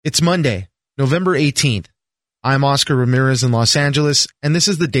It's Monday, November 18th. I'm Oscar Ramirez in Los Angeles, and this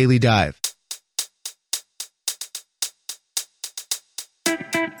is the Daily Dive.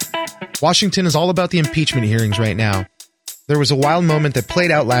 Washington is all about the impeachment hearings right now. There was a wild moment that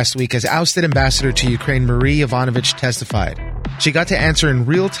played out last week as ousted ambassador to Ukraine Marie Yovanovitch testified. She got to answer in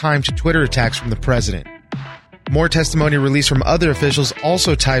real time to Twitter attacks from the president. More testimony released from other officials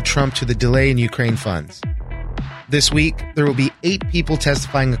also tied Trump to the delay in Ukraine funds. This week, there will be 8 people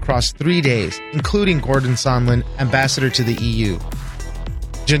testifying across 3 days, including Gordon Sondland, ambassador to the EU.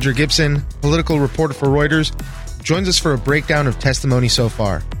 Ginger Gibson, political reporter for Reuters, joins us for a breakdown of testimony so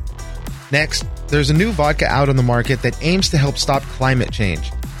far. Next, there's a new vodka out on the market that aims to help stop climate change.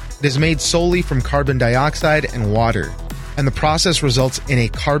 It is made solely from carbon dioxide and water, and the process results in a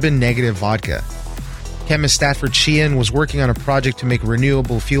carbon-negative vodka. Chemist Stafford Sheehan was working on a project to make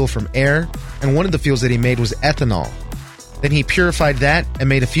renewable fuel from air, and one of the fuels that he made was ethanol. Then he purified that and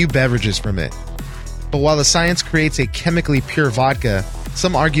made a few beverages from it. But while the science creates a chemically pure vodka,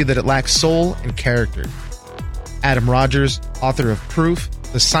 some argue that it lacks soul and character. Adam Rogers, author of Proof,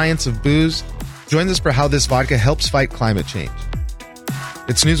 The Science of Booze, joins us for how this vodka helps fight climate change.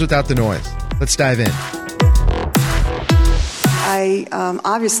 It's news without the noise. Let's dive in. I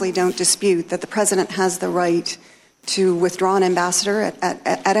obviously don't dispute that the president has the right to withdraw an ambassador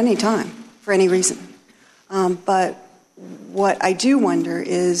at any time, for any reason. But what I do wonder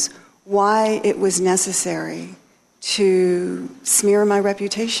is why it was necessary to smear my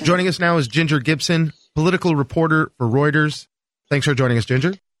reputation. Joining us now is Ginger Gibson, political reporter for Reuters. Thanks for joining us,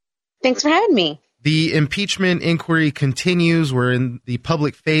 Ginger. Thanks for having me. The impeachment inquiry continues. We're in the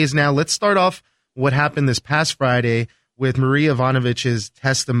public phase now. Let's start off what happened this past Friday with Marie Yovanovitch's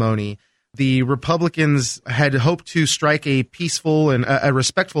testimony. The Republicans had hoped to strike a peaceful and a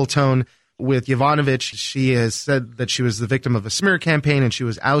respectful tone with Yovanovitch. She has said that she was the victim of a smear campaign and she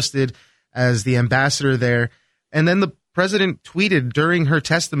was ousted as the ambassador there. And then the president tweeted during her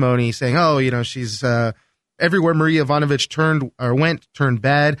testimony saying, she's everywhere Marie Yovanovitch turned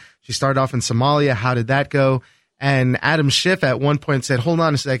bad. She started off in Somalia. How did that go? And Adam Schiff at one point said, hold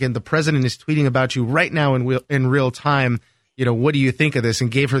on a second, the president is tweeting about you right now in real time. What do you think of this?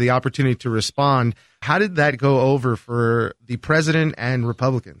 And gave her the opportunity to respond. How did that go over for the president and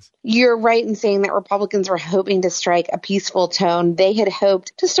Republicans? You're right in saying that Republicans were hoping to strike a peaceful tone. They had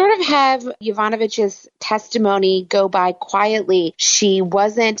hoped to sort of have Yovanovitch's testimony go by quietly. She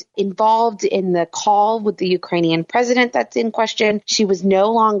wasn't involved in the call with the Ukrainian president that's in question. She was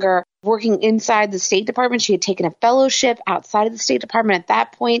no longer working inside the State Department. She had taken a fellowship outside of the State Department at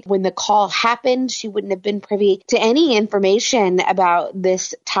that point. When the call happened, she wouldn't have been privy to any information about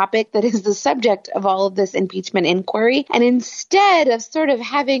this topic that is the subject of all of this impeachment inquiry. And instead of sort of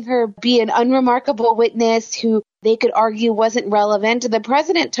having her be an unremarkable witness who they could argue wasn't relevant, the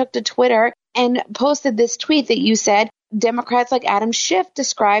president took to Twitter and posted this tweet that you said Democrats like Adam Schiff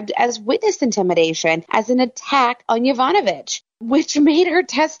described as witness intimidation, as an attack on Yovanovitch, which made her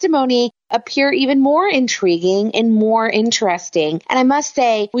testimony appear even more intriguing and more interesting. And I must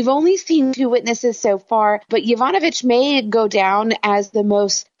say, we've only seen 2 witnesses so far, but Yovanovitch may go down as the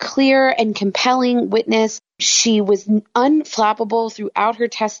most clear and compelling witness. She was unflappable throughout her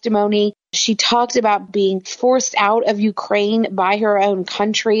testimony. She talked about being forced out of Ukraine by her own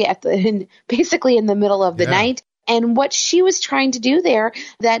country basically in the middle of the night. And what she was trying to do there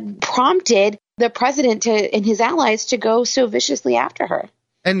that prompted the president and his allies to go so viciously after her.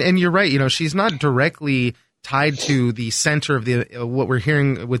 And you're right. She's not directly tied to the center of the what we're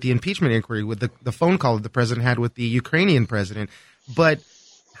hearing with the impeachment inquiry, with the phone call that the president had with the Ukrainian president. But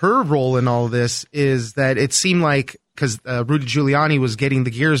her role in all of this is that it seemed like, because Rudy Giuliani was getting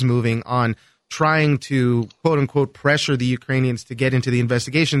the gears moving on trying to, quote unquote, pressure the Ukrainians to get into the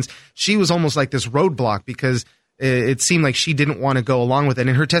investigations, she was almost like this roadblock because it seemed like she didn't want to go along with it.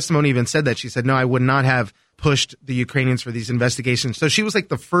 And her testimony even said that. She said, no, I would not have pushed the Ukrainians for these investigations. So she was like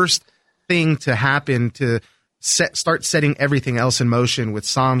the first thing to happen to start setting everything else in motion with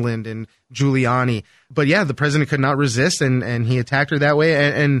Sondland and Giuliani. But yeah, the president could not resist, and he attacked her that way.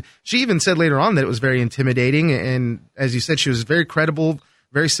 And she even said later on that it was very intimidating. And as you said, she was very credible,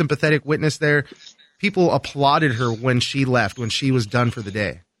 very sympathetic witness there. People applauded her when she left, when she was done for the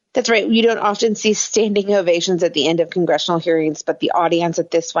day. That's right. You don't often see standing ovations at the end of congressional hearings, but the audience at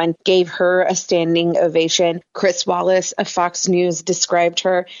this one gave her a standing ovation. Chris Wallace of Fox News described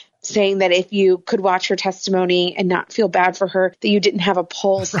her saying that if you could watch her testimony and not feel bad for her, that you didn't have a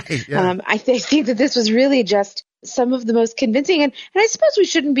pulse. Right, yeah. I think that this was really just some of the most convincing. And I suppose we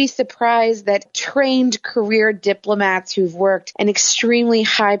shouldn't be surprised that trained career diplomats who've worked in extremely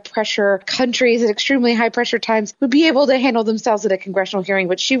high pressure countries at extremely high pressure times would be able to handle themselves at a congressional hearing.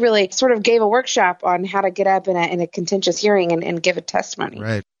 But she really sort of gave a workshop on how to get up in a contentious hearing and give a testimony.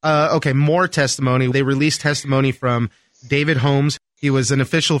 Right. Okay, more testimony. They released testimony from David Holmes. He was an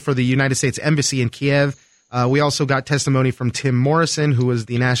official for the United States Embassy in Kiev. We also got testimony from Tim Morrison, who was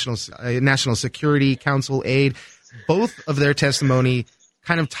the National Security Council aide. Both of their testimony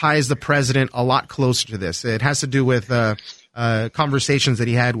kind of ties the president a lot closer to this. It has to do with conversations that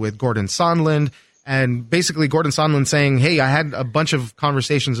he had with Gordon Sondland, and basically Gordon Sondland saying, hey, I had a bunch of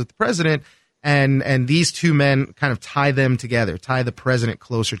conversations with the president, and these two men kind of tie them together, tie the president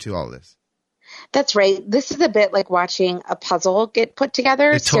closer to all this. That's right. This is a bit like watching a puzzle get put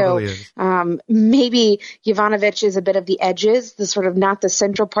together. It totally is. Maybe Yovanovitch is a bit of the edges, the sort of not the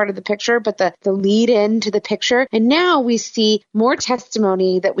central part of the picture, but the lead in to the picture. And now we see more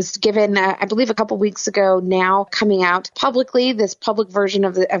testimony that was given, I believe, a couple weeks ago now coming out publicly, this public version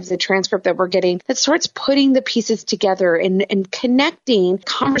of the transcript that we're getting that starts putting the pieces together and connecting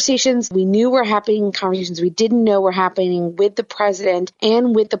conversations we knew were happening, conversations we didn't know were happening with the president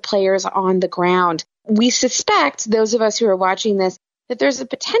and with the players on the ground. We suspect, those of us who are watching this, that there's a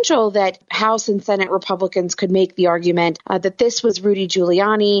potential that House and Senate Republicans could make the argument that this was Rudy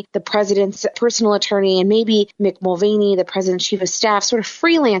Giuliani, the president's personal attorney, and maybe Mick Mulvaney, the president's chief of staff, sort of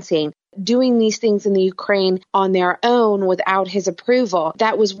freelancing, doing these things in the Ukraine on their own without his approval.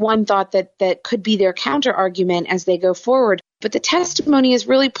 That was one thought that could be their counter argument as they go forward. But the testimony is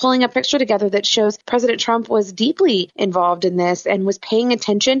really pulling a picture together that shows President Trump was deeply involved in this and was paying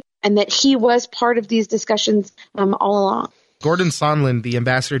attention, and that he was part of these discussions all along. Gordon Sondland, the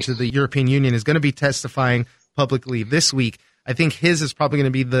ambassador to the European Union, is going to be testifying publicly this week. I think his is probably going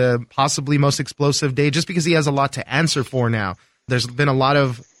to be the possibly most explosive day just because he has a lot to answer for now. There's been a lot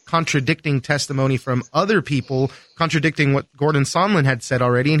of contradicting testimony from other people, contradicting what Gordon Sondland had said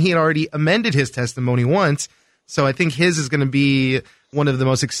already, and he had already amended his testimony once. So I think his is going to be one of the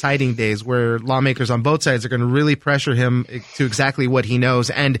most exciting days where lawmakers on both sides are going to really pressure him to exactly what he knows.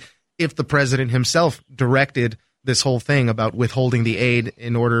 And if the president himself directed this whole thing about withholding the aid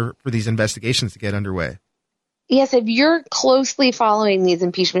in order for these investigations to get underway. Yes, if you're closely following these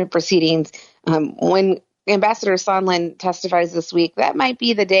impeachment proceedings, when Ambassador Sondland testifies this week, that might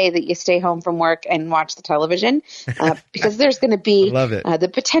be the day that you stay home from work and watch the television because there's going to be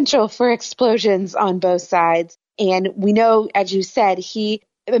the potential for explosions on both sides. And we know, as you said, he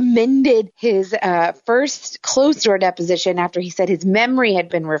amended his first closed-door deposition after he said his memory had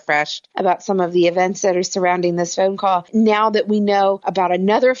been refreshed about some of the events that are surrounding this phone call. Now that we know about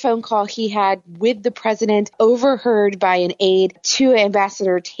another phone call he had with the president, overheard by an aide to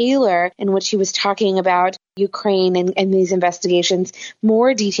Ambassador Taylor, in which he was talking about Ukraine and these investigations,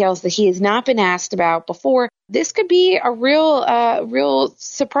 more details that he has not been asked about before. This could be a real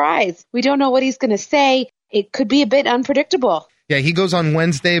surprise. We don't know what he's going to say. It could be a bit unpredictable. Yeah, he goes on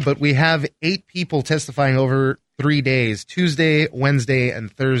Wednesday, but we have 8 people testifying over 3 days, Tuesday, Wednesday,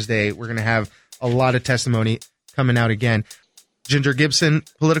 and Thursday. We're going to have a lot of testimony coming out again. Ginger Gibson,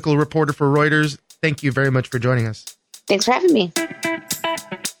 political reporter for Reuters, thank you very much for joining us. Thanks for having me.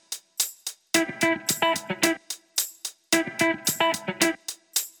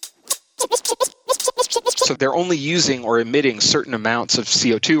 So they're only using or emitting certain amounts of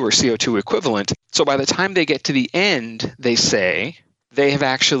CO2 or CO2 equivalent. So by the time they get to the end, they say they have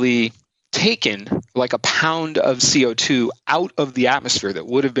actually taken like a pound of CO2 out of the atmosphere that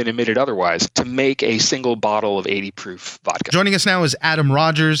would have been emitted otherwise to make a single bottle of 80 proof vodka. Joining us now is Adam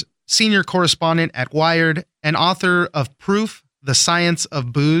Rogers, senior correspondent at Wired and author of Proof, The Science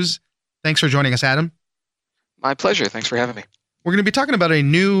of Booze. Thanks for joining us, Adam. My pleasure. Thanks for having me. We're going to be talking about a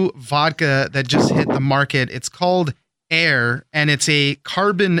new vodka that just hit the market. It's called Air, and it's a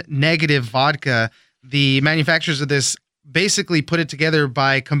carbon negative vodka. The manufacturers of this basically put it together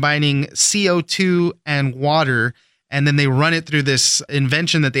by combining CO2 and water, and then they run it through this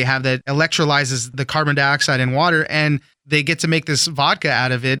invention that they have that electrolyzes the carbon dioxide in water, and they get to make this vodka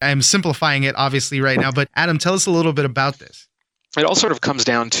out of it. I'm simplifying it obviously right now, but Adam, tell us a little bit about this. It all sort of comes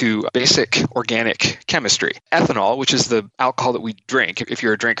down to basic organic chemistry. Ethanol, which is the alcohol that we drink, if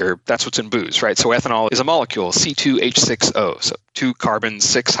you're a drinker, that's what's in booze, right? So ethanol is a molecule, C2H6O. So 2 carbons,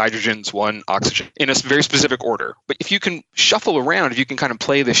 6 hydrogens, 1 oxygen, in a very specific order. But if you can shuffle around, if you can kind of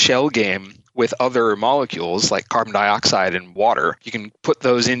play the shell game with other molecules like carbon dioxide and water. You can put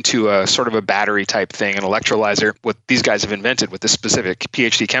those into a sort of a battery type thing, an electrolyzer. What these guys have invented, what this specific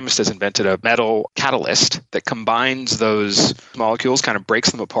PhD chemist has invented, a metal catalyst that combines those molecules, kind of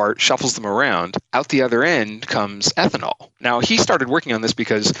breaks them apart, shuffles them around. Out the other end comes ethanol. Now, he started working on this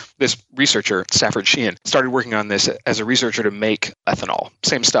because this researcher, Stafford Sheehan, started working on this as a researcher to make ethanol.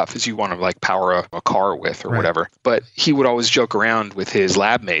 Same stuff as you want to like power a car with or whatever. But he would always joke around with his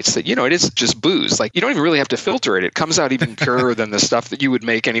lab mates that, it is just booze. Like, you don't even really have to filter it. It comes out even purer than the stuff that you would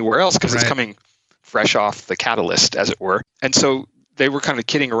make anywhere else because it's coming fresh off the catalyst, as it were. And so they were kind of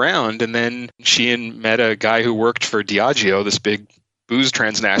kidding around. And then Sheehan met a guy who worked for Diageo, this big booze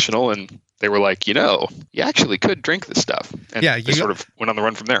transnational, and they were like, you actually could drink this stuff. And they sort of went on the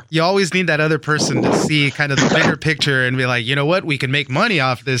run from there. You always need that other person to see kind of the bigger picture and be like, you know what, we can make money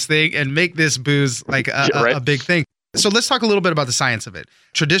off this thing and make this booze like a big thing. So let's talk a little bit about the science of it.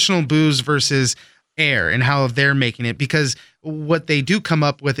 Traditional booze versus air and how they're making it, because what they do come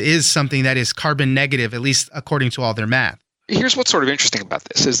up with is something that is carbon negative, at least according to all their math. Here's what's sort of interesting about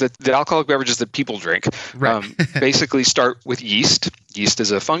this is that the alcoholic beverages that people drink basically start with yeast. Yeast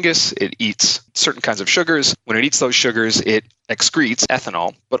is a fungus. It eats certain kinds of sugars. When it eats those sugars, it excretes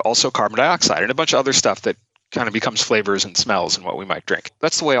ethanol, but also carbon dioxide and a bunch of other stuff that kind of becomes flavors and smells in what we might drink.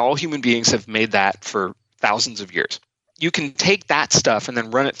 That's the way all human beings have made that for thousands of years. You can take that stuff and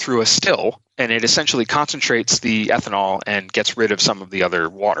then run it through a still, and it essentially concentrates the ethanol and gets rid of some of the other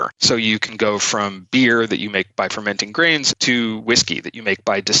water. So you can go from beer that you make by fermenting grains to whiskey that you make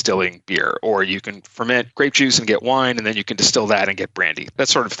by distilling beer, or you can ferment grape juice and get wine, and then you can distill that and get brandy.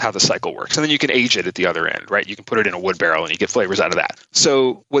 That's sort of how the cycle works. And then you can age it at the other end, right? You can put it in a wood barrel and you get flavors out of that.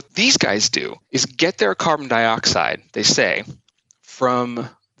 So what these guys do is get their carbon dioxide, they say, from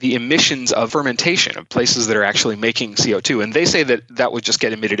the emissions of fermentation of places that are actually making CO2. And they say that that would just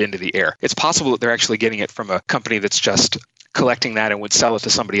get emitted into the air. It's possible that they're actually getting it from a company that's just collecting that and would sell it to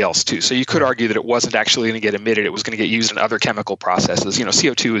somebody else too. So you could argue that it wasn't actually going to get emitted. It was going to get used in other chemical processes.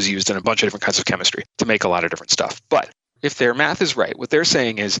 CO2 is used in a bunch of different kinds of chemistry to make a lot of different stuff. But if their math is right, what they're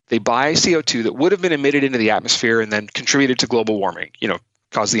saying is they buy CO2 that would have been emitted into the atmosphere and then contributed to global warming,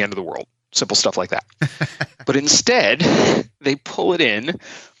 caused the end of the world. Simple stuff like that. But instead, they pull it in.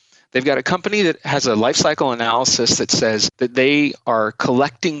 They've got a company that has a life cycle analysis that says that they are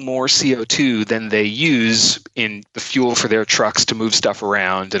collecting more CO2 than they use in the fuel for their trucks to move stuff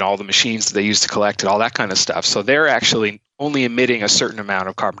around and all the machines that they use to collect it, all that kind of stuff. So they're actually only emitting a certain amount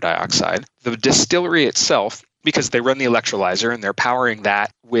of carbon dioxide. The distillery itself, because they run the electrolyzer and they're powering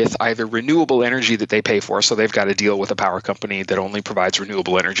that with either renewable energy that they pay for, so they've got to deal with a power company that only provides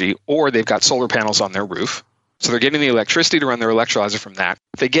renewable energy, or they've got solar panels on their roof. So they're getting the electricity to run their electrolyzer from that.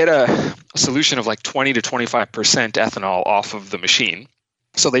 They get a solution of like 20 to 25% ethanol off of the machine.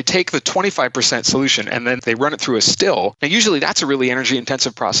 So they take the 25% solution and then they run it through a still. Now, usually that's a really energy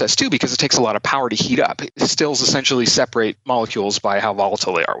intensive process too, because it takes a lot of power to heat up. Stills essentially separate molecules by how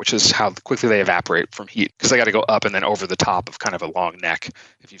volatile they are, which is how quickly they evaporate from heat, because they got to go up and then over the top of kind of a long neck.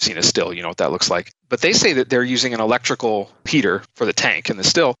 If you've seen a still, you know what that looks like. But they say that they're using an electrical heater for the tank and the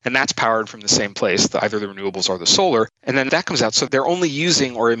still, and that's powered from the same place, either the renewables or the solar. And then that comes out. So they're only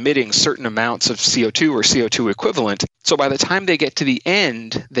using or emitting certain amounts of CO2 or CO2 equivalent. So by the time they get to the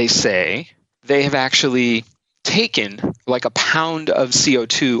end, they say they have actually taken like a pound of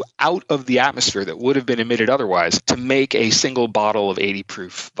CO2 out of the atmosphere that would have been emitted otherwise to make a single bottle of 80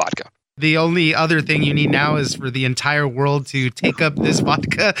 proof vodka. The only other thing you need now is for the entire world to take up this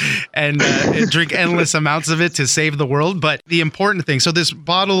vodka and drink endless amounts of it to save the world. But the important thing, so this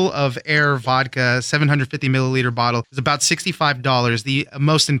bottle of Air vodka, 750 milliliter bottle, is about $65. The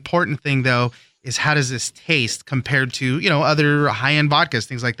most important thing, though, is how does this taste compared to, other high-end vodkas,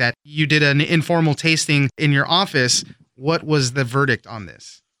 things like that. You did an informal tasting in your office. What was the verdict on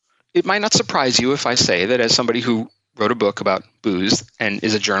this? It might not surprise you if I say that as somebody who wrote a book about booze and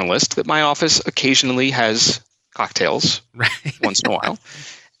is a journalist, that my office occasionally has cocktails once in a while.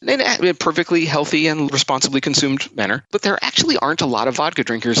 In a perfectly healthy and responsibly consumed manner. But there actually aren't a lot of vodka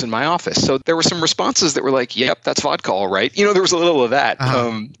drinkers in my office. So there were some responses that were like, yep, that's vodka, all right. There was a little of that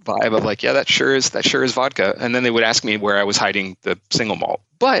vibe of like, yeah, that sure is vodka. And then they would ask me where I was hiding the single malt.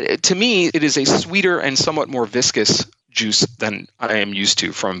 But to me, it is a sweeter and somewhat more viscous juice than I am used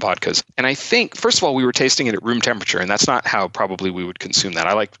to from vodkas. And I think, first of all, we were tasting it at room temperature, and that's not how probably we would consume that.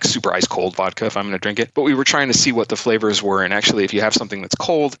 I like super ice cold vodka if I'm going to drink it. But we were trying to see what the flavors were. And actually, if you have something that's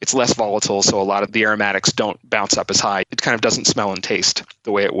cold, it's less volatile. So a lot of the aromatics don't bounce up as high. It kind of doesn't smell and taste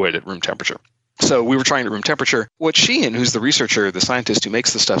the way it would at room temperature. So we were trying at room temperature. What Sheehan, who's the researcher, the scientist who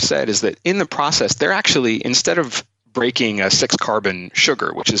makes the stuff, said is that in the process, they're actually, instead of breaking a 6-carbon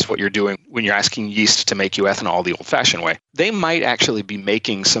sugar, which is what you're doing when you're asking yeast to make you ethanol the old-fashioned way. They might actually be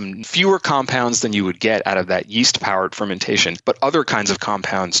making some fewer compounds than you would get out of that yeast-powered fermentation, but other kinds of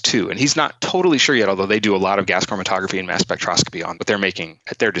compounds too. And he's not totally sure yet, although they do a lot of gas chromatography and mass spectroscopy on what they're making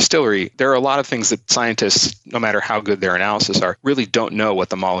at their distillery. There are a lot of things that scientists, no matter how good their analysis are, really don't know what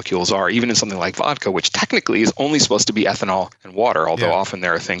the molecules are, even in something like vodka, which technically is only supposed to be ethanol and water, although often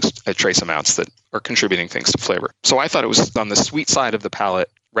there are things at trace amounts that are contributing things to flavor. So I thought it was on the sweet side of the palate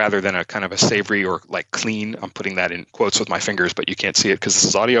rather than a kind of a savory or like clean. I'm putting that in quotes with my fingers, but you can't see it because this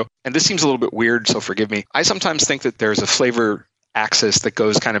is audio. And this seems a little bit weird, so forgive me. I sometimes think that there's a flavor axis that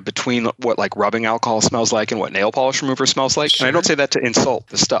goes kind of between what like rubbing alcohol smells like and what nail polish remover smells like. Sure. And I don't say that to insult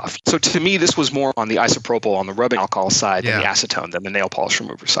the stuff. So to me, this was more on the isopropyl, on the rubbing alcohol side than the acetone, than the nail polish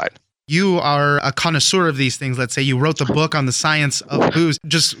remover side. You are a connoisseur of these things. Let's say you wrote the book on the science of booze,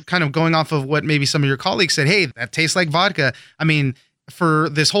 just kind of going off of what maybe some of your colleagues said, hey, that tastes like vodka. I mean, for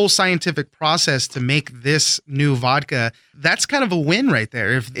this whole scientific process to make this new vodka, that's kind of a win right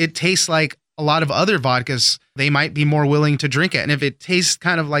there. If it tastes like a lot of other vodkas, they might be more willing to drink it. And if it tastes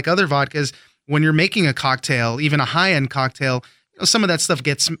kind of like other vodkas, when you're making a cocktail, even a high-end cocktail, some of that stuff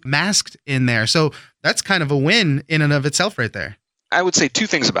gets masked in there. So that's kind of a win in and of itself right there. I would say two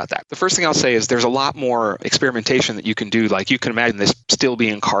things about that. The first thing I'll say is there's a lot more experimentation that you can do. Like you can imagine this still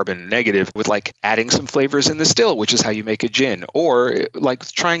being carbon negative with like adding some flavors in the still, which is how you make a gin, or like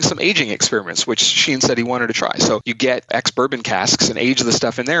trying some aging experiments, which Sheehan said he wanted to try. So you get ex-bourbon casks and age the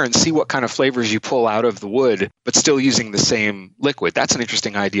stuff in there and see what kind of flavors you pull out of the wood, but still using the same liquid. That's an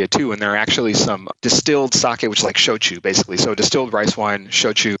interesting idea too. And there are actually some distilled sake, which is like shochu basically. So distilled rice wine,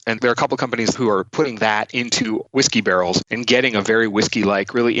 shochu. And there are a couple companies who are putting that into whiskey barrels and getting a very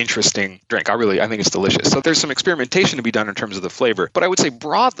whiskey-like, really interesting drink. I think it's delicious. So there's some experimentation to be done in terms of the flavor. But I would say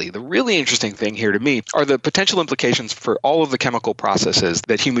broadly, the really interesting thing here to me are the potential implications for all of the chemical processes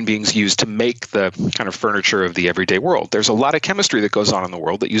that human beings use to make the kind of furniture of the everyday world. There's a lot of chemistry that goes on in the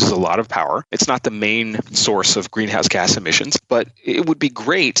world that uses a lot of power. It's not the main source of greenhouse gas emissions, but it would be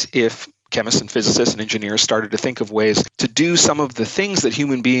great if chemists and physicists and engineers started to think of ways to do some of the things that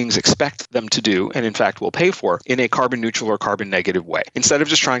human beings expect them to do, and in fact will pay for, in a carbon neutral or carbon negative way. Instead of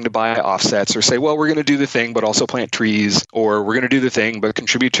just trying to buy offsets or say, well, we're going to do the thing, but also plant trees, or we're going to do the thing, but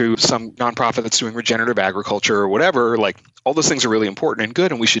contribute to some nonprofit that's doing regenerative agriculture or whatever, like all those things are really important and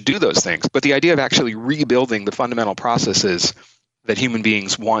good, and we should do those things. But the idea of actually rebuilding the fundamental processes that human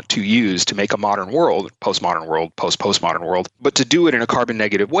beings want to use to make a modern world, postmodern world, postmodern world, but to do it in a carbon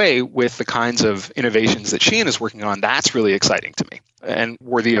negative way with the kinds of innovations that Sheehan is working on, that's really exciting to me and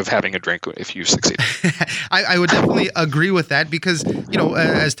worthy of having a drink if you succeed. I would definitely agree with that because,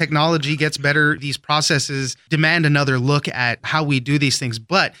 as technology gets better, these processes demand another look at how we do these things.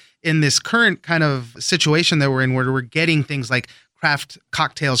 But in this current kind of situation that we're in, where we're getting things like craft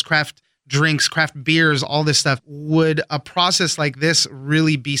cocktails, craft drinks, craft beers, all this stuff, would a process like this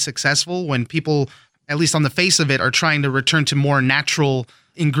really be successful when people, at least on the face of it, are trying to return to more natural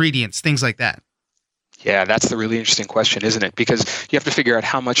ingredients, things like that? Yeah, that's the really interesting question, isn't it? Because you have to figure out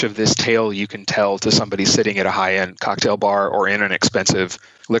how much of this tale you can tell to somebody sitting at a high-end cocktail bar or in an expensive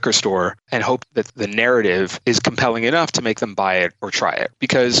liquor store and hope that the narrative is compelling enough to make them buy it or try it.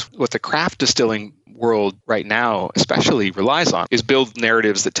 Because what the craft distilling world right now especially relies on is build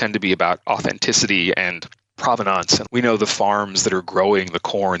narratives that tend to be about authenticity and provenance. And we know the farms that are growing the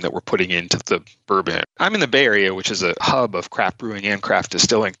corn that we're putting into the bourbon. I'm in the Bay Area, which is a hub of craft brewing and craft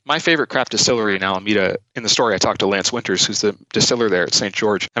distilling. My favorite craft distillery in Alameda, in the story I talked to Lance Winters, who's the distiller there at St.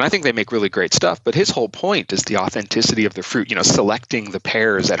 George. And I think they make really great stuff. But his whole point is the authenticity of the fruit, selecting the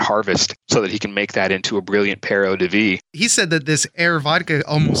pears at harvest so that he can make that into a brilliant pear eau de vie. He said that this air vodka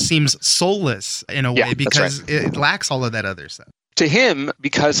almost seems soulless in a way because it lacks all of that other stuff. To him,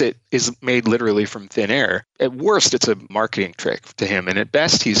 because it is made literally from thin air, at worst, it's a marketing trick to him. And at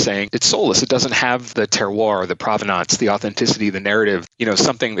best, he's saying it's soulless. It doesn't have the terroir, the provenance, the authenticity, the narrative,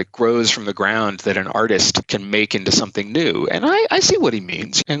 something that grows from the ground that an artist can make into something new. And I see what he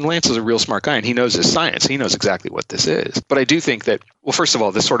means. And Lance is a real smart guy, and he knows his science. He knows exactly what this is. But I do think that, well, first of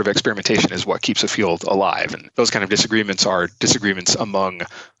all, this sort of experimentation is what keeps a field alive. And those kind of disagreements are disagreements among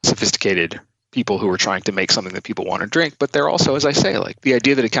sophisticated people who are trying to make something that people want to drink. But they're also, as I say, like the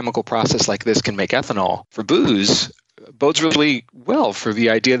idea that a chemical process like this can make ethanol for booze bodes really well for the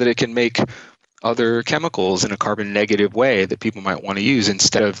idea that it can make other chemicals in a carbon negative way that people might want to use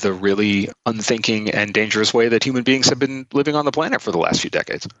instead of the really unthinking and dangerous way that human beings have been living on the planet for the last few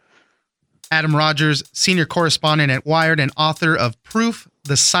decades. Adam Rogers, senior correspondent at Wired and author of Proof,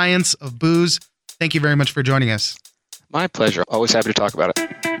 The Science of Booze. Thank you very much for joining us. My pleasure. Always happy to talk about it.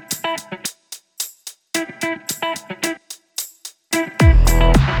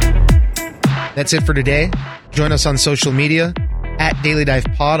 That's it for today. Join us on social media at Daily Dive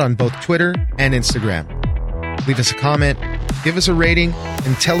Pod on both Twitter and Instagram. Leave us a comment, give us a rating,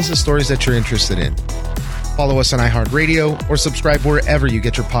 and tell us the stories that you're interested in. Follow us on iHeartRadio or subscribe wherever you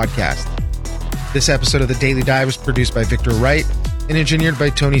get your podcast. This episode of The Daily Dive was produced by Victor Wright and engineered by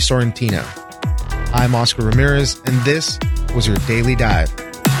Tony Sorrentino. I'm Oscar Ramirez, and this was your Daily Dive.